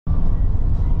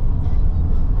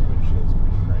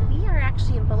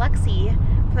Biloxi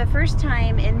for the first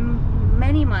time in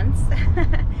many months.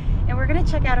 And we're gonna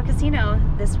check out a casino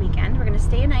this weekend. We're gonna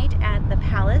stay a night at the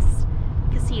Palace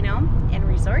Casino and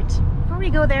Resort. Before we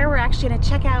go there, we're actually gonna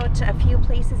check out a few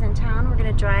places in town. We're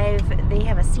gonna drive, they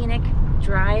have a scenic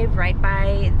drive right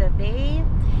by the bay,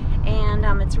 and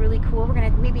it's really cool. We're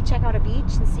gonna maybe check out a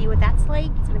beach and see what that's like.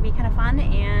 It's gonna be kind of fun,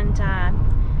 and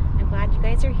I'm glad you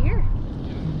guys are here.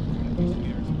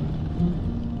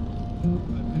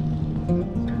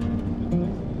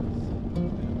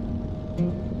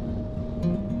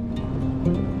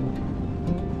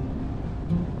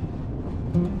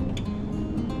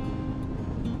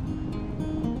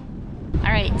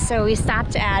 So we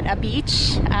stopped at a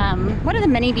beach, one of the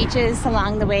many beaches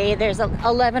along the way. There's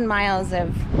 11 miles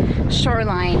of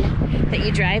shoreline that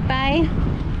you drive by,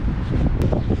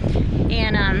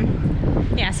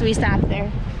 and yeah, so we stopped there.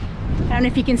 I don't know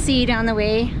if you can see down the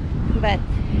way, but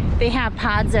they have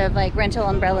pods of like rental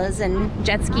umbrellas and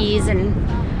jet skis and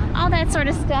all that sort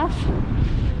of stuff.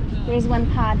 There's one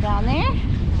pod down there.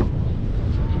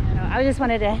 I just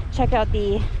wanted to check out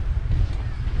the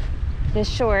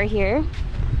shore here.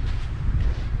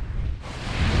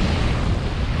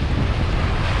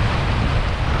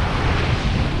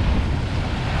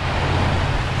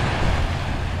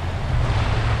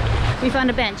 We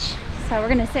found a bench, so we're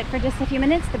gonna sit for just a few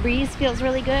minutes. The breeze feels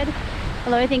really good,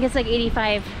 although I think it's like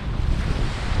 85.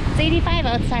 It's 85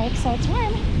 outside, so it's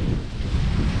warm.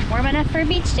 Warm enough for a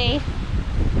beach day.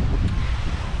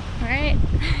 All right,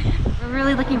 we're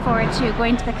really looking forward to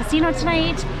going to the casino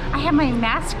tonight. I have my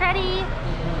mask ready.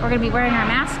 We're gonna be wearing our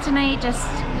mask tonight just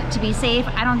to be safe.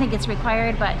 I don't think it's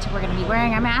required, but we're gonna be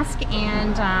wearing our mask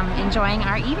and enjoying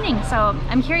our evening. So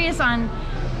I'm curious on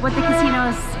what the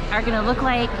casinos are gonna look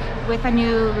like with the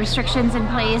new restrictions in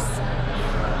place.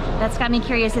 That's got me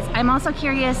curious. I'm also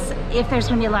curious if there's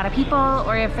gonna be a lot of people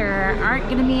or if there aren't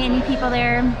gonna be any people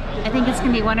there. I think it's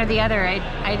gonna be one or the other. I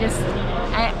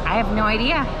have no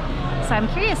idea. So I'm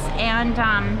curious, and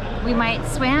we might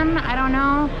swim, I don't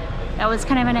know. That was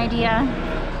kind of an idea,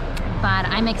 but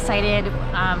I'm excited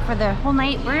for the whole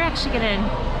night.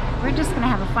 We're just gonna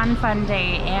have a fun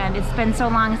day, and it's been so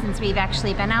long since we've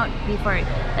actually been out before,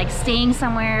 like staying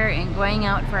somewhere and going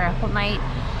out for a whole night.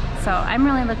 So I'm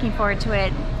really looking forward to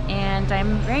it, and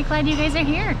I'm very glad you guys are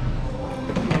here.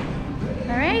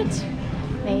 All right,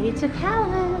 made it to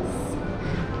Palace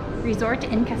Resort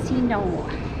and Casino.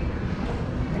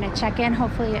 We're gonna check in.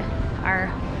 Hopefully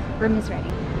our room is ready.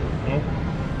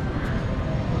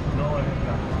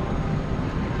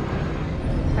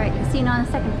 All right, casino on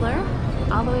the second floor.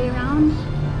 All the way around,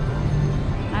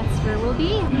 that's where we'll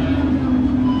be.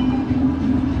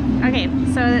 Okay,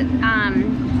 so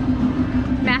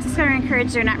masks are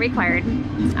encouraged, they're not required.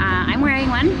 I'm wearing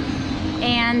one,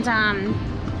 and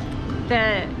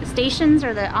the stations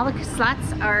or all the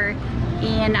slots are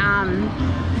in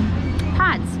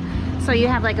pods. So you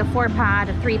have like a 4-pod,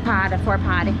 a 3-pod, a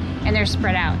 4-pod, and they're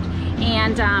spread out.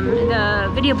 And the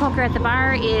video poker at the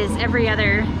bar is every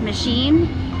other machine.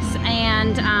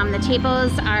 And the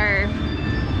tables are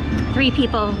 3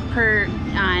 people per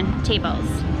tables,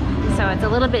 so it's a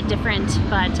little bit different,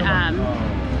 but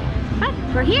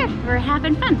we're here, we're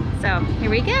having fun. So here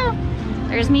we go.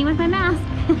 There's me with my mask.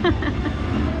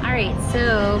 All right,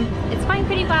 so it's going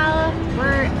pretty well.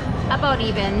 We're about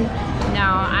even. No,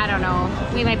 I don't know,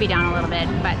 we might be down a little bit,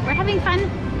 but we're having fun.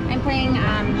 I'm playing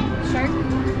Shark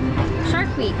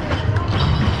Week.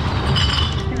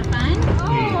 Kind of fun.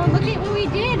 Oh, look at what we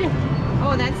did.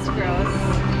 Oh, that's gross.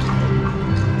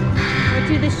 We'll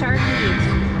do the shark meat.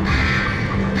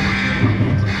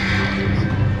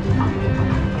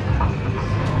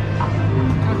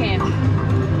 Okay.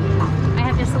 I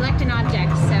have to select an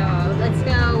object, so let's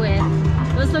go with,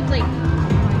 those look like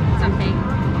something.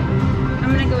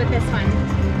 I'm gonna go with this one.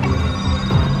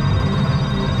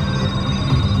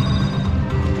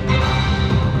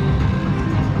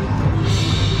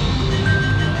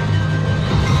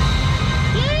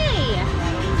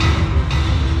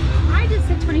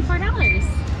 $24.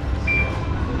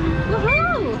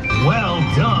 Woohoo! Well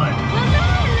done! Well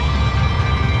done!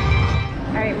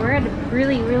 Alright, we're at a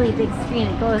really big screen.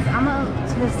 It goes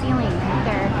almost to the ceiling right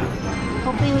there.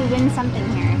 Hopefully we win something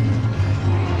here.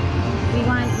 We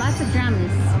want lots of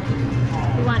drums.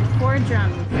 We want 4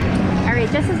 drums. Alright,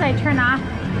 just as I turn off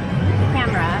the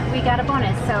camera, we got a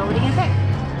bonus. So what are you gonna pick?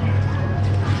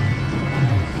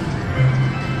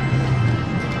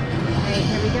 Alright,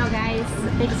 here we go guys.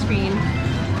 Big screen.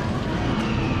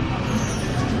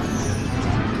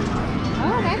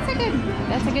 Oh,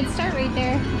 that's a good start right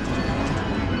there.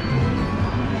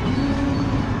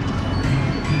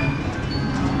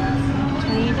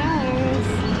 $20.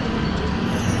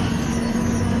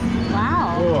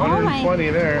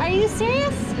 120 there. Are you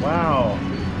serious? Wow.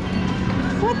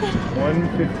 What the?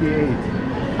 158.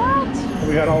 What?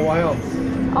 We got all wilds.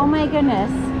 Oh my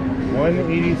goodness.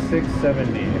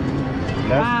 186.70.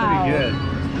 That's Wow. pretty good.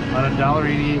 On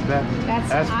 $1.88 bet.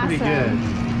 That's awesome. pretty good.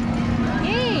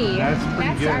 Yay! That's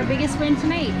pretty good. Our biggest win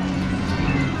tonight.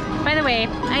 By the way,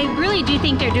 I really do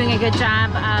think they're doing a good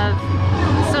job of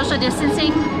social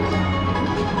distancing.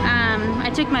 I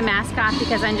took my mask off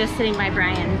because I'm just sitting by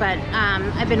Brian, but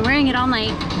I've been wearing it all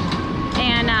night,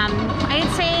 and I'd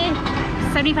say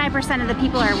 75% of the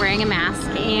people are wearing a mask,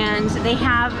 and they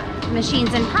have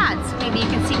machines in pods. Maybe you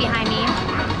can see behind me.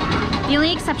 The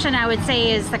only exception I would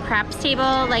say is the craps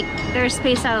table. Like, they're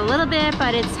spaced out a little bit,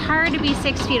 but it's hard to be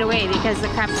 6 feet away because the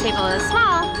craps table is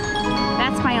small.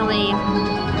 That's my only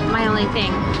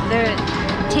thing. The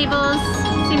tables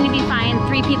seem to be fine.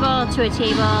 3 people to a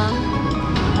table.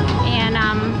 And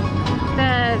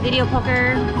the video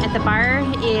poker at the bar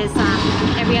is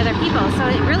every other people. So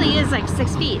it really is like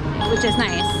 6 feet, which is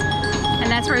nice.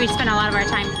 And that's where we spend a lot of our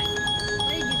time tonight.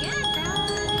 What did you get,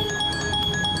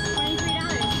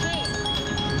 $23. Wait.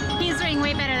 He's doing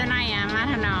way better than I am. I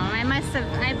don't know. I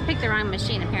picked the wrong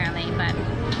machine apparently, but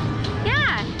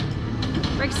yeah.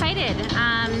 We're excited.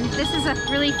 This is a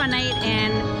really fun night,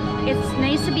 and it's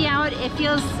nice to be out. It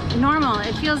feels normal.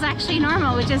 It feels actually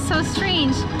normal, which is so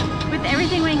strange. With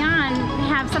everything going on, to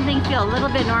have something feel a little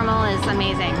bit normal is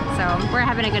amazing. So we're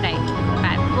having a good night,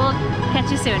 but we'll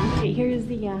catch you soon. Okay, here's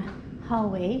the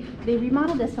hallway. They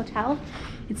remodeled this hotel.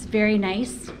 It's very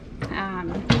nice,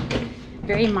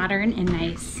 very modern and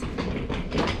nice.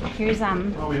 Here's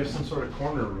Oh, we have some sort of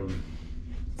corner room.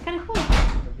 It's kind of cool.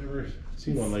 I've never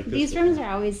seen one like this. These rooms are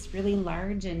always really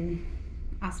large and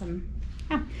awesome.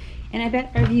 Oh, and I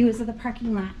bet our view is of the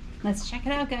parking lot. Let's check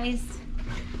it out, guys.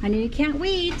 I know you can't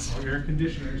wait. Oh, air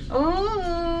conditioners.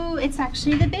 Oh, it's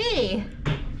actually the bay.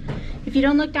 If you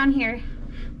don't look down here,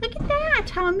 look at that.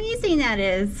 How amazing that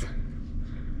is.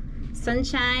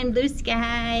 Sunshine, blue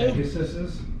sky.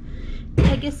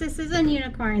 Pegasuses and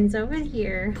unicorns over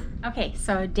here. Okay,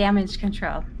 so damage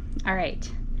control. All right.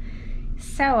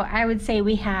 So I would say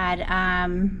we had,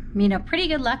 you know, pretty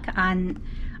good luck on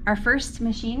our first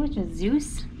machine, which was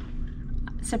Zeus.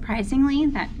 Surprisingly,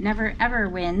 that never ever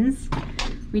wins.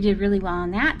 We did really well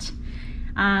on that.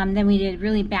 Then we did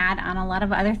really bad on a lot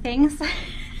of other things.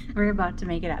 We're about to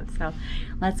make it up, so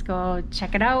let's go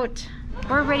check it out.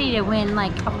 We're ready to win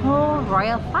like a whole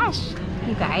royal flush,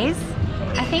 you guys.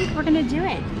 I think we're gonna do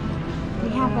it. We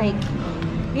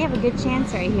have a good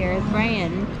chance right here with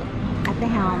Brian at the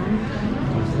helm.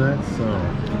 Is that so?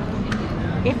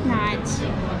 If not,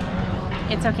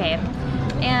 it's okay.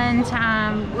 And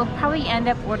we'll probably end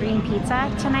up ordering pizza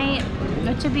tonight,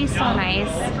 which would be so nice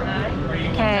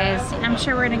because I'm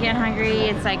sure we're gonna get hungry.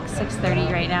 It's like 6:30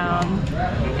 right now,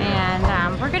 and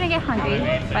we're gonna get hungry,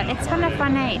 but it's been a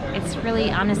fun night. It's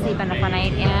really honestly been a fun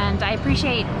night, and I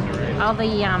appreciate all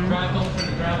the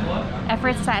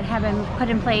efforts that have been put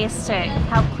in place to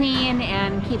help clean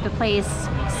and keep the place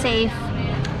safe.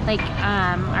 Like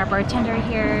our bartender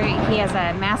here, he has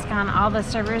a mask on, all the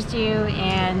servers do,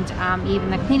 and even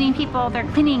the cleaning people, they're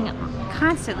cleaning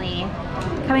constantly,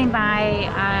 coming by,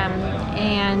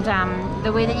 and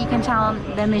the way that you can tell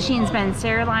the machine's been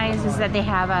sterilized is that they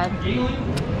have a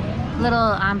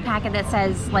little packet that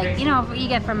says, like, you know, you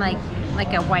get from like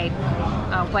a wet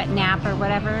nap or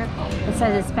whatever, it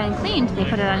says it's been cleaned. They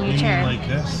put it on your chair. Like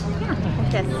this? Yeah,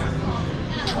 like this.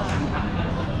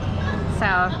 So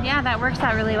yeah, that works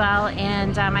out really well,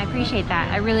 and I appreciate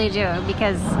that. I really do,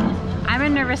 because I'm a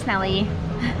nervous Nelly.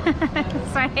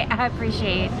 So I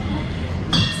appreciate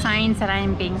signs that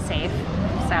I'm being safe.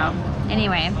 So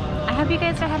anyway, I hope you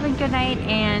guys are having a good night,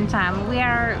 and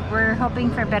we're hoping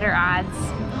for better odds.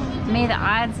 May the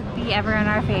odds be ever in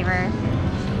our favor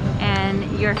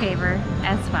and your favor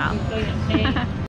as well.